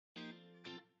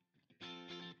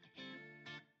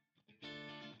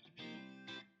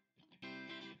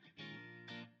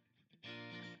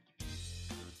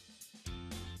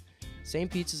St.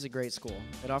 Pete's is a great school.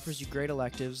 It offers you great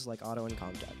electives like auto and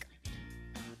comtech.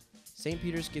 St.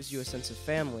 Peter's gives you a sense of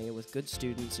family with good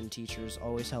students and teachers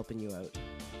always helping you out.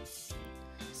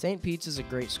 St. Pete's is a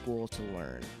great school to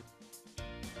learn.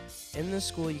 In this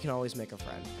school, you can always make a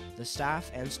friend. The staff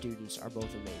and students are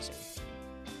both amazing.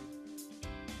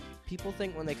 People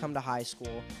think when they come to high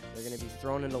school, they're going to be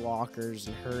thrown into lockers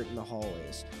and hurt in the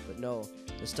hallways. But no,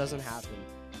 this doesn't happen.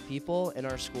 People in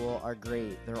our school are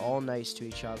great. They're all nice to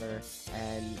each other,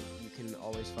 and you can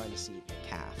always find a seat in the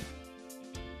CAF.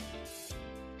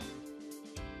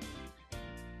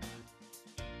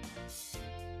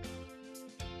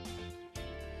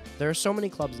 There are so many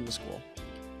clubs in the school.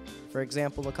 For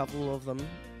example, a couple of them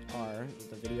are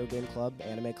the video game club,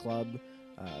 anime club,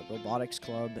 robotics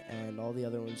club, and all the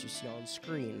other ones you see on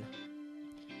screen.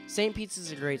 St. Pete's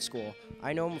is a great school.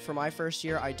 I know for my first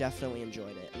year, I definitely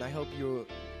enjoyed it, and I hope you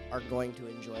are going to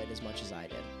enjoy it as much as I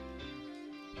did.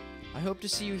 I hope to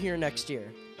see you here next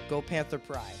year. Go Panther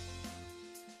Pride!